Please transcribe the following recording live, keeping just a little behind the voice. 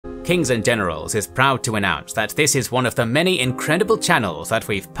Kings and Generals is proud to announce that this is one of the many incredible channels that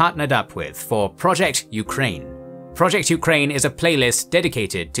we've partnered up with for Project Ukraine. Project Ukraine is a playlist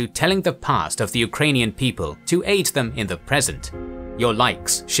dedicated to telling the past of the Ukrainian people to aid them in the present. Your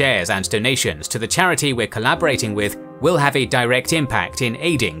likes, shares and donations to the charity we're collaborating with will have a direct impact in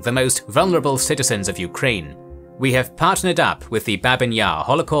aiding the most vulnerable citizens of Ukraine. We have partnered up with the Babin Yar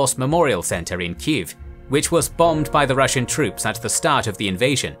Holocaust Memorial Center in Kyiv, which was bombed by the Russian troops at the start of the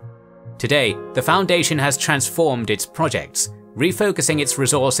invasion. Today, the foundation has transformed its projects, refocusing its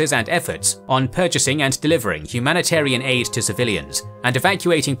resources and efforts on purchasing and delivering humanitarian aid to civilians and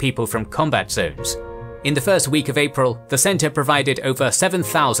evacuating people from combat zones. In the first week of April, the center provided over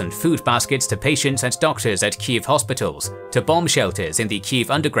 7,000 food baskets to patients and doctors at Kyiv hospitals, to bomb shelters in the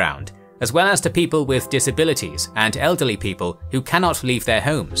Kyiv underground, as well as to people with disabilities and elderly people who cannot leave their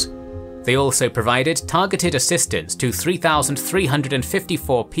homes. They also provided targeted assistance to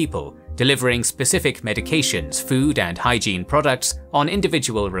 3,354 people, delivering specific medications, food and hygiene products on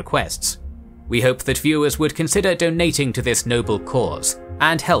individual requests. We hope that viewers would consider donating to this noble cause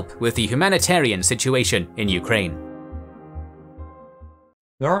and help with the humanitarian situation in Ukraine.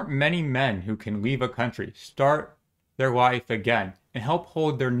 There aren't many men who can leave a country, start their life again, and help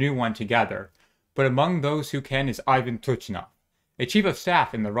hold their new one together, but among those who can is Ivan Turchin, a chief of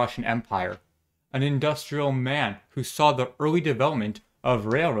staff in the Russian Empire, an industrial man who saw the early development of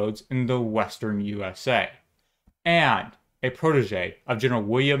railroads in the western USA, and a protege of General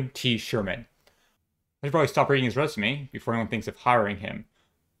William T. Sherman. I should probably stop reading his resume before anyone thinks of hiring him.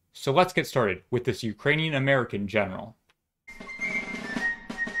 So let's get started with this Ukrainian-American general.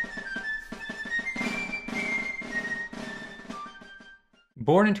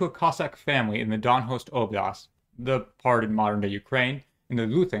 Born into a Cossack family in the Donetsk Oblast, the part in modern-day Ukraine, in the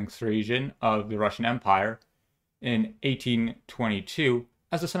Luhansk region of the Russian Empire, in 1822,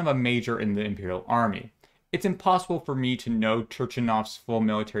 as the son of a major in the Imperial Army. It's impossible for me to know Turchinov's full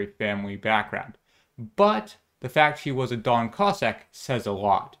military family background, but the fact he was a Don Cossack says a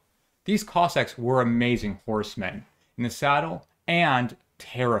lot. These Cossacks were amazing horsemen, in the saddle and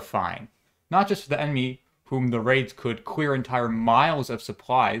terrifying, not just to the enemy whom the raids could clear entire miles of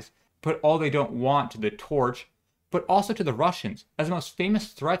supplies, put all they don't want to the torch, but also to the Russians, as the most famous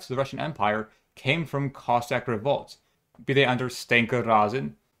threats to the Russian Empire came from Cossack revolts, be they under Stenka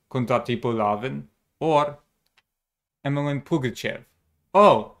Razin, Kondratij Bulavin, or Emilin Pugachev.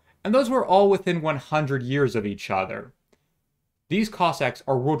 Oh, and those were all within 100 years of each other. These Cossacks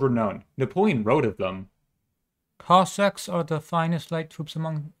are world-renowned. Napoleon wrote of them. Cossacks are the finest light troops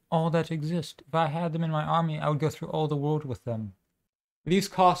among all that exist. If I had them in my army, I would go through all the world with them. These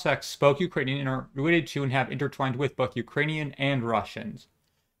Cossacks spoke Ukrainian and are related to and have intertwined with both Ukrainian and Russians.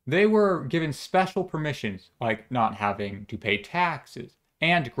 They were given special permissions, like not having to pay taxes,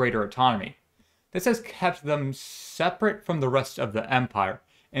 and greater autonomy. This has kept them separate from the rest of the empire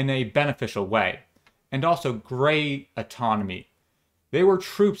in a beneficial way, and also great autonomy. They were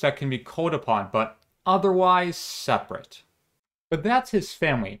troops that can be called upon, but otherwise separate. But that's his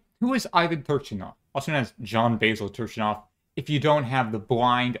family. Who is Ivan Turchinov, also known as John Basil Turchinov, if you don't have the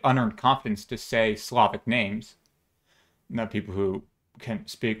blind, unearned confidence to say Slavic names? Not people who can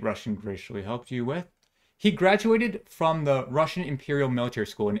speak Russian graciously helped you with. He graduated from the Russian Imperial Military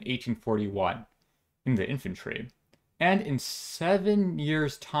School in 1841 in the infantry, and in 7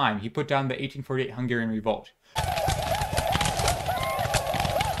 years' time he put down the 1848 Hungarian Revolt.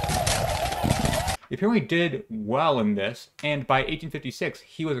 He apparently did well in this, and by 1856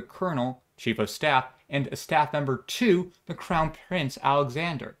 he was a colonel, chief of staff, and a staff member to the Crown Prince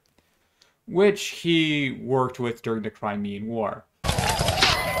Alexander, which he worked with during the Crimean War.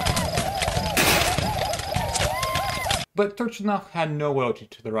 But Turchinov had no loyalty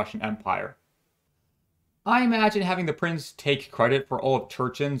to the Russian Empire. I imagine having the prince take credit for all of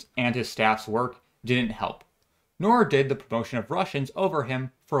Turchin's and his staff's work didn't help, nor did the promotion of Russians over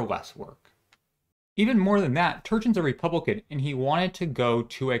him for less work. Even more than that, Turchin's a Republican, and he wanted to go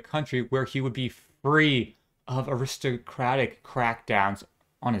to a country where he would be free of aristocratic crackdowns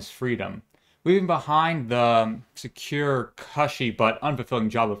on his freedom. Leaving behind the secure, cushy, but unfulfilling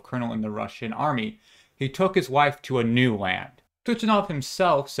job of colonel in the Russian army, he took his wife to a new land. Turchinov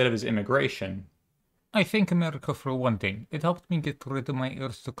himself said of his immigration, I thank America for one thing. It helped me get rid of my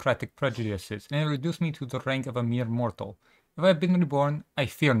aristocratic prejudices, and it reduced me to the rank of a mere mortal. If I have been reborn, I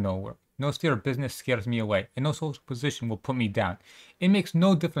fear no work. No sphere of business scares me away, and no social position will put me down. It makes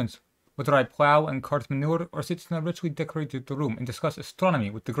no difference whether I plow and cart manure or sit in a richly decorated room and discuss astronomy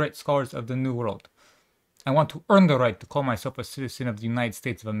with the great scholars of the New World. I want to earn the right to call myself a citizen of the United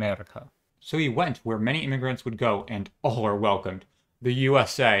States of America. So he went where many immigrants would go, and all are welcomed. the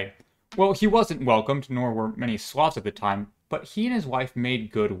USA. Well, he wasn't welcomed, nor were many Slavs at the time, but he and his wife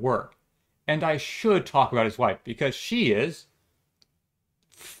made good work. And I should talk about his wife, because she is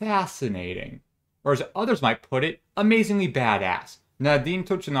fascinating. Or as others might put it, amazingly badass. Nadine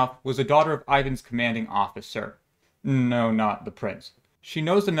Turchinov was the daughter of Ivan's commanding officer. No, not the prince. She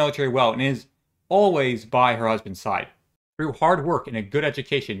knows the military well and is always by her husband's side. Through hard work and a good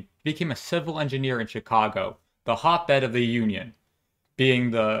education, he became a civil engineer in Chicago, the hotbed of the Union,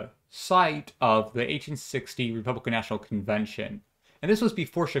 being the site of the 1860 Republican National Convention. And this was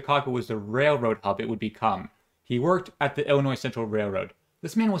before Chicago was the railroad hub it would become. He worked at the Illinois Central Railroad.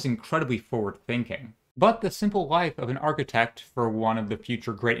 This man was incredibly forward-thinking. But the simple life of an architect for one of the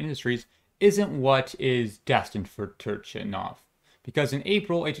future great industries isn't what is destined for Turchinov. Because in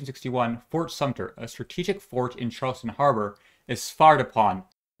April 1861, Fort Sumter, a strategic fort in Charleston Harbor, is fired upon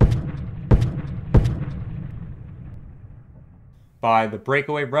by the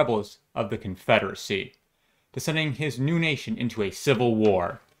breakaway rebels of the Confederacy, sending his new nation into a civil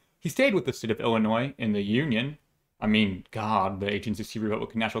war. He stayed with the state of Illinois in the Union. I mean, God, the 1860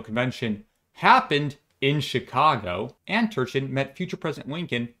 Republican National Convention happened in Chicago, and Turchin met future President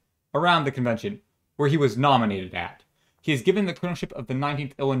Lincoln around the convention, where he was nominated at. He is given the colonelship of the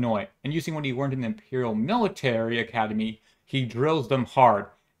 19th Illinois, and using what he learned in the Imperial Military Academy, he drills them hard,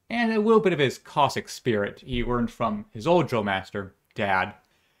 and a little bit of his Cossack spirit he learned from his old drill master, Dad.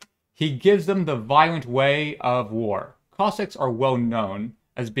 He gives them the violent way of war. Cossacks are well known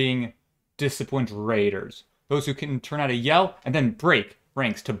as being disciplined raiders, those who can turn out a yell and then break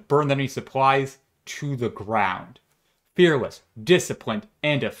ranks to burn the enemy supplies to the ground. Fearless, disciplined,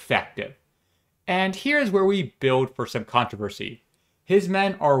 and effective. And here's where we build for some controversy. His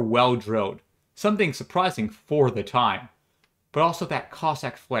men are well drilled, something surprising for the time, but also that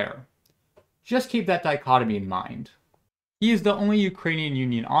Cossack flair. Just keep that dichotomy in mind. He is the only Ukrainian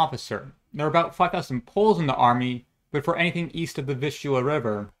Union officer. There are about 5,000 Poles in the army, but for anything east of the Vistula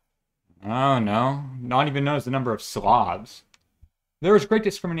River, oh no, not even known as the number of Slavs. There is great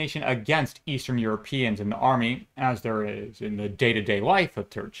discrimination against Eastern Europeans in the army, as there is in the day-to-day life of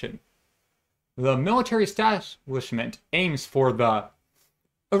Turchin. The military establishment aims for the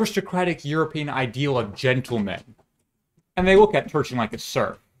aristocratic European ideal of gentlemen, and they look at Turchin like a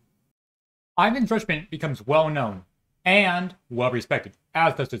serf. Ivan's regiment becomes well known and well respected,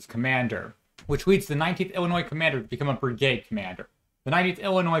 as does its commander, which leads the 19th Illinois commander to become a brigade commander. The 19th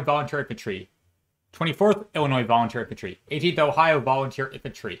Illinois Volunteer Infantry, 24th Illinois Volunteer Infantry, 18th Ohio Volunteer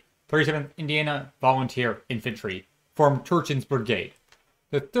Infantry, 37th Indiana Volunteer Infantry formed Turchin's brigade.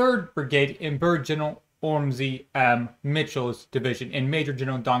 The 3rd Brigade in Brigadier General Ormsey M. Mitchell's division in Major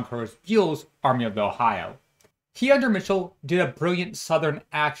General Don Carlos Buell's Army of the Ohio. He under Mitchell did a brilliant southern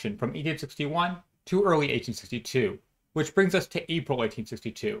action from 1861 to early 1862, which brings us to April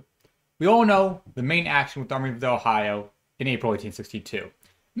 1862. We all know the main action with the Army of the Ohio in April 1862.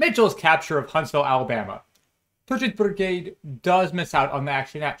 Mitchell's capture of Huntsville, Alabama. Turchin's brigade does miss out on the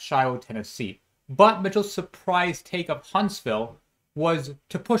action at Shiloh, Tennessee, but Mitchell's surprise take of Huntsville was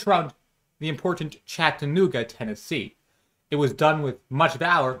to push around the important Chattanooga, Tennessee. It was done with much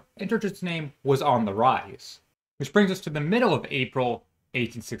valor, and Turchin's name was on the rise. Which brings us to the middle of April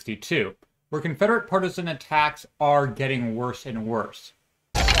 1862, where Confederate partisan attacks are getting worse and worse.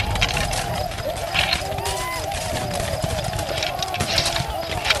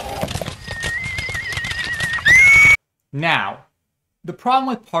 Now, the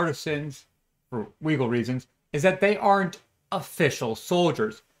problem with partisans, for legal reasons, is that they aren't official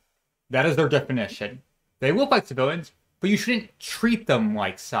soldiers. That is their definition. They look like civilians, but you shouldn't treat them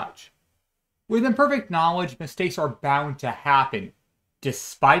like such. With imperfect knowledge, mistakes are bound to happen,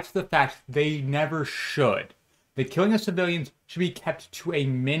 despite the fact they never should. The killing of civilians should be kept to a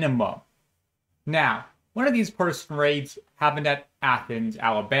minimum. Now, one of these partisan raids happened at Athens,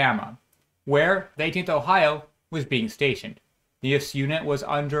 Alabama, where the 18th Ohio was being stationed. This unit was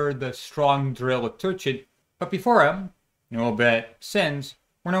under the strong drill of Turchin, but before him, a little bit since,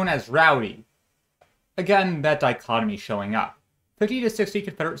 were known as Rowdy. Again, that dichotomy showing up. 50 to 60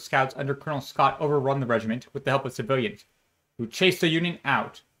 Confederate scouts under Colonel Scott overrun the regiment with the help of civilians, who chased the Union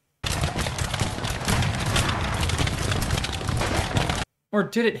out. Or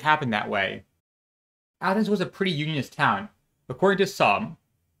did it happen that way? Athens was a pretty Unionist town. According to some,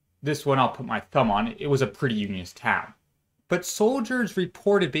 this one I'll put my thumb on, it was a pretty Unionist town. But soldiers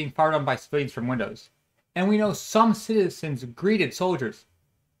reported being fired on by civilians from windows. And we know some citizens greeted soldiers,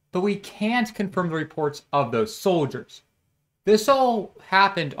 but we can't confirm the reports of those soldiers. This all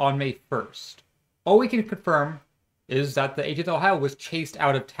happened on May 1st. All we can confirm is that the 18th Ohio was chased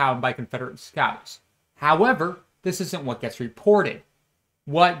out of town by Confederate scouts. However, this isn't what gets reported.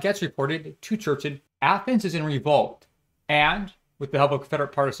 What gets reported to Turchin, Athens is in revolt, and with the help of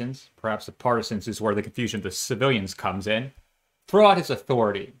Confederate partisans, perhaps the partisans is where the confusion of the civilians comes in, throw out his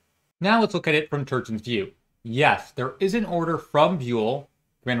authority. Now let's look at it from Turchin's view. Yes, there is an order from Buell,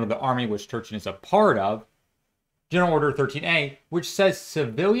 commander of the army which Turchin is a part of, General Order 13A, which says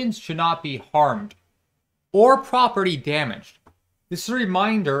civilians should not be harmed or property damaged. This is a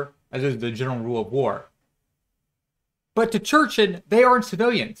reminder, as is the general rule of war. But to Turchin, they aren't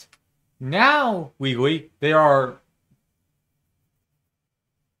civilians. Now, legally, they are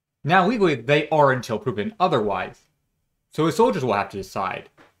until proven otherwise. So his soldiers will have to decide.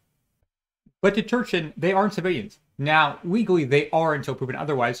 But to Turchin, they aren't civilians. Now, legally, they are until proven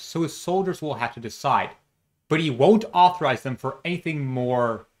otherwise, so his soldiers will have to decide. But he won't authorize them for anything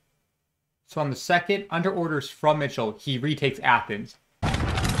more. So on the 2nd, under orders from Mitchell, he retakes Athens.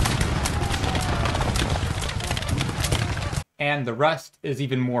 And the rest is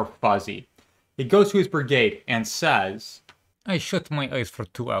even more fuzzy. He goes to his brigade and says, I shut my eyes for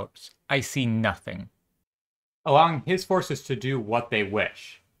 2 hours. I see nothing. Allowing his forces to do what they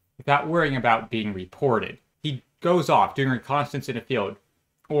wish, without worrying about being reported. He goes off doing reconnaissance in a field,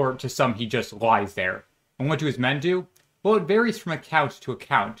 or to some he just lies there. And what do his men do? Well, it varies from account to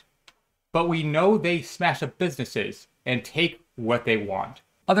account. But we know they smash up businesses and take what they want.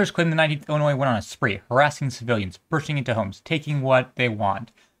 Others claim the 19th Illinois went on a spree, harassing civilians, bursting into homes, taking what they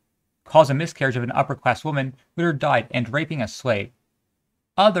want, caused a miscarriage of an upper-class woman who later died, and raping a slave.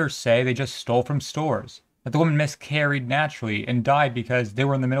 Others say they just stole from stores, that the woman miscarried naturally and died because they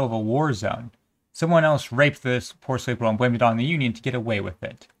were in the middle of a war zone. Someone else raped this poor slave girl and blamed it on the Union to get away with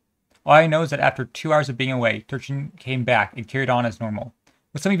it. All I know is that after 2 hours of being away, Turchin came back and carried on as normal,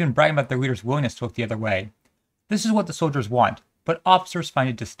 with some even bragging about their leader's willingness to look the other way. This is what the soldiers want, but officers find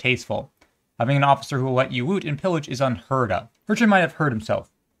it distasteful. Having an officer who will let you loot and pillage is unheard of. Turchin might have hurt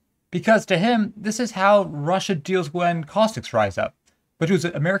himself, because to him, this is how Russia deals when Cossacks rise up. But to his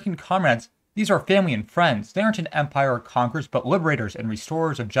American comrades, these are family and friends. They aren't an empire or conquerors, but liberators and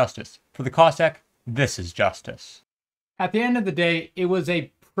restorers of justice. For the Cossack, this is justice. At the end of the day, it was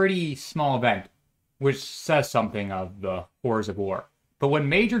a pretty small event, which says something of the horrors of war. But when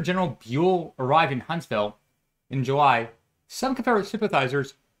Major General Buell arrived in Huntsville in July, some Confederate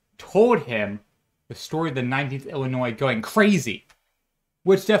sympathizers told him the story of the 19th Illinois going crazy,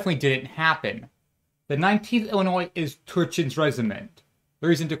 which definitely didn't happen. The 19th Illinois is Turchin's regiment. The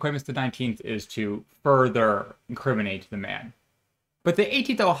reason to claim it's the 19th is to further incriminate the man. But the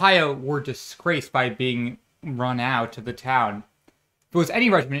 18th Ohio were disgraced by being run out of the town. If it was any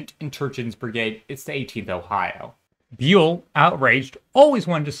regiment in Turchin's brigade, it's the 18th Ohio. Buell, outraged, always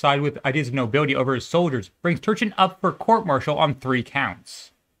wanted to side with ideas of nobility over his soldiers, brings Turchin up for court-martial on 3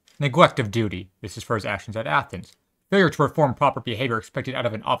 counts. Neglect of duty. This is for his actions at Athens. Failure to perform proper behavior expected out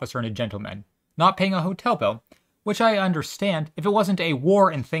of an officer and a gentleman. Not paying a hotel bill, which I understand if it wasn't a war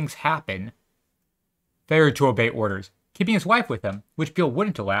and things happen. Failure to obey orders. Keeping his wife with him, which Buell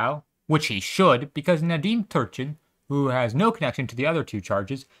wouldn't allow, which he should, because Nadine Turchin, who has no connection to the other 2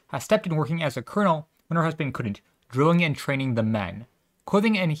 charges, has stepped in working as a colonel when her husband couldn't, drilling and training the men,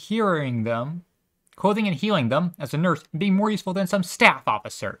 clothing and healing them as a nurse, and being more useful than some staff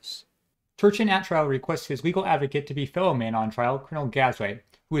officers. Turchin at trial requests his legal advocate to be fellow man on trial, Colonel Gasway,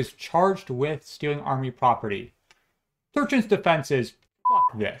 who is charged with stealing army property. Turchin's defense is,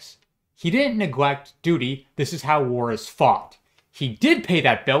 fuck this. He didn't neglect duty, this is how war is fought. He did pay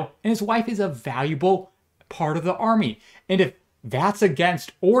that bill, and his wife is a valuable part of the army. And if that's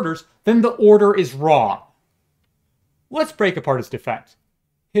against orders, then the order is wrong. Let's break apart his defense.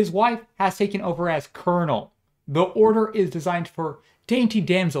 His wife has taken over as colonel. The order is designed for dainty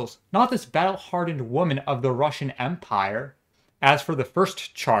damsels, not this battle-hardened woman of the Russian Empire. As for the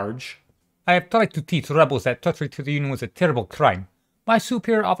first charge, I have tried to teach rebels that treachery to the Union was a terrible crime. My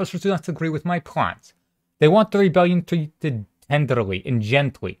superior officers do not agree with my plans. They want the rebellion treated tenderly and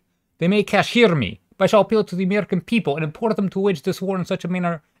gently. They may cashier me, but I shall appeal to the American people and implore them to wage this war in such a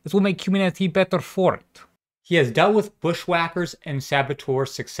manner as will make humanity better for it. He has dealt with bushwhackers and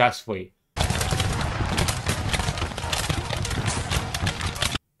saboteurs successfully.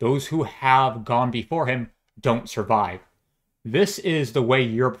 Those who have gone before him don't survive. This is the way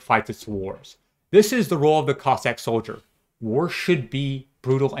Europe fights its wars. This is the role of the Cossack soldier. War should be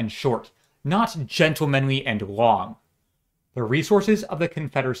brutal and short, not gentlemanly and long. The resources of the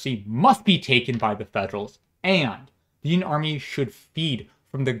Confederacy must be taken by the Federals, and the Union Army should feed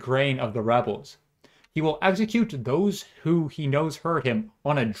from the grain of the rebels. He will execute those who he knows hurt him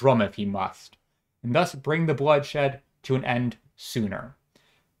on a drum if he must, and thus bring the bloodshed to an end sooner.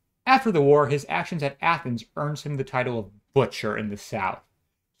 After the war, his actions at Athens earns him the title of Butcher in the South.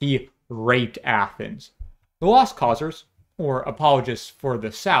 he raped Athens. The Lost Causers, or apologists for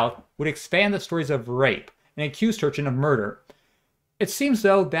the South, would expand the stories of rape and accuse Turchin of murder. It seems,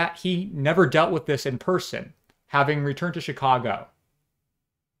 though, that he never dealt with this in person, having returned to Chicago.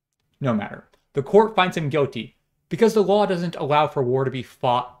 No matter. The court finds him guilty, because the law doesn't allow for war to be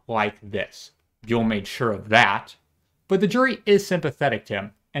fought like this. Buell made sure of that. But the jury is sympathetic to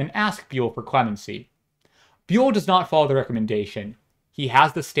him, and asks Buell for clemency. Buell does not follow the recommendation. He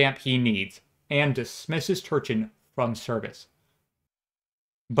has the stamp he needs, and dismisses Turchin from service.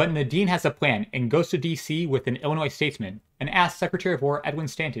 But Nadine has a plan and goes to D.C. with an Illinois statesman and asks Secretary of War Edwin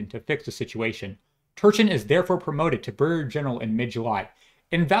Stanton to fix the situation. Turchin is therefore promoted to Brigadier General in mid-July,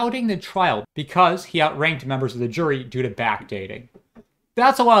 invalidating the trial because he outranked members of the jury due to backdating.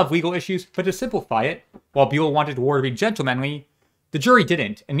 That's a lot of legal issues, but to simplify it, while Buell wanted war to be gentlemanly, the jury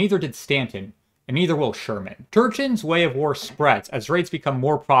didn't, and neither did Stanton, and neither will Sherman. Turchin's way of war spreads as raids become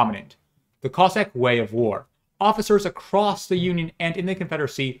more prominent. The Cossack way of war. Officers across the Union and in the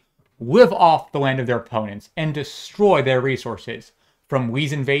Confederacy live off the land of their opponents and destroy their resources, from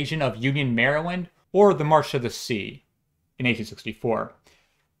Lee's invasion of Union Maryland or the March to the Sea in 1864.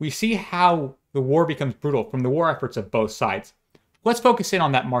 We see how the war becomes brutal from the war efforts of both sides. Let's focus in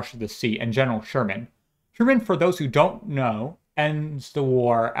on that March to the Sea and General Sherman. Sherman, for those who don't know, ends the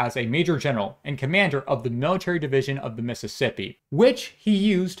war as a major general and commander of the military division of the Mississippi, which he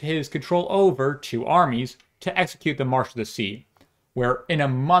used his control over two armies to execute the March to the Sea, where in a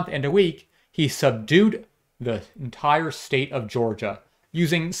month and a week, he subdued the entire state of Georgia,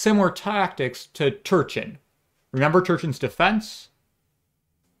 using similar tactics to Turchin. Remember Turchin's defense?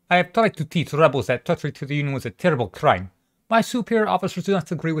 I have tried to teach rebels that treachery to the Union was a terrible crime. My superior officers do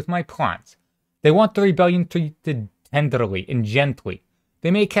not agree with my plans. They want the rebellion treated tenderly and gently.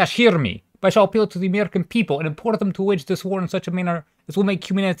 They may cashier me, but I shall appeal to the American people and implore them to wage this war in such a manner as will make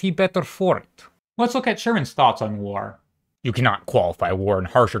humanity better for it. Let's look at Sherman's thoughts on war. You cannot qualify war in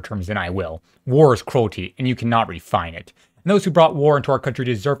harsher terms than I will. War is cruelty, and you cannot refine it. And those who brought war into our country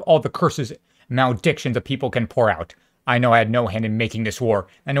deserve all the curses and maledictions a people can pour out. I know I had no hand in making this war.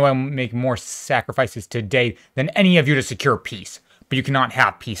 I know I will make more sacrifices today than any of you to secure peace. But you cannot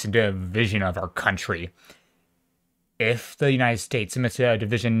have peace and division of our country. If the United States submits to a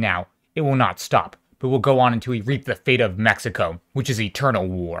division now, it will not stop, but will go on until we reap the fate of Mexico, which is eternal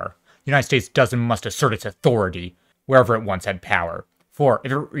war. The United States does and must assert its authority wherever it once had power. For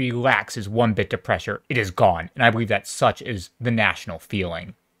if it relaxes one bit of pressure, it is gone, and I believe that such is the national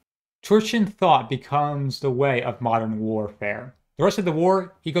feeling. Turchin thought becomes the way of modern warfare. The rest of the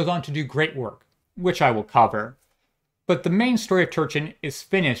war, he goes on to do great work, which I will cover. But the main story of Turchin is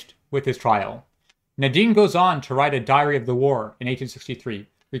finished with his trial. Nadine goes on to write a diary of the war in 1863,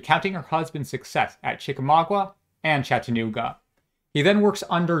 recounting her husband's success at Chickamauga and Chattanooga. He then works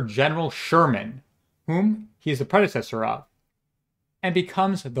under General Sherman, whom he is the predecessor of, and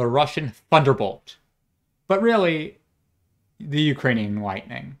becomes the Russian Thunderbolt, but really, the Ukrainian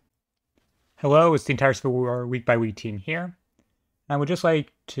Lightning. Hello, it's the entire Civil War Week by Week team here. I would just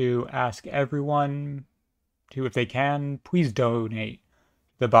like to ask everyone to, if they can, please donate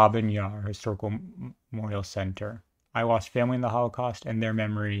to the Bob and Yar Historical Memorial Center. I lost family in the Holocaust, and their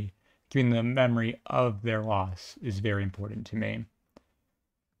memory, keeping the memory of their loss, is very important to me.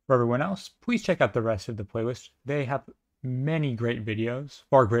 For everyone else, please check out the rest of the playlist. They have many great videos,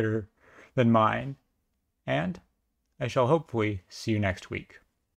 far greater than mine. And I shall hopefully see you next week.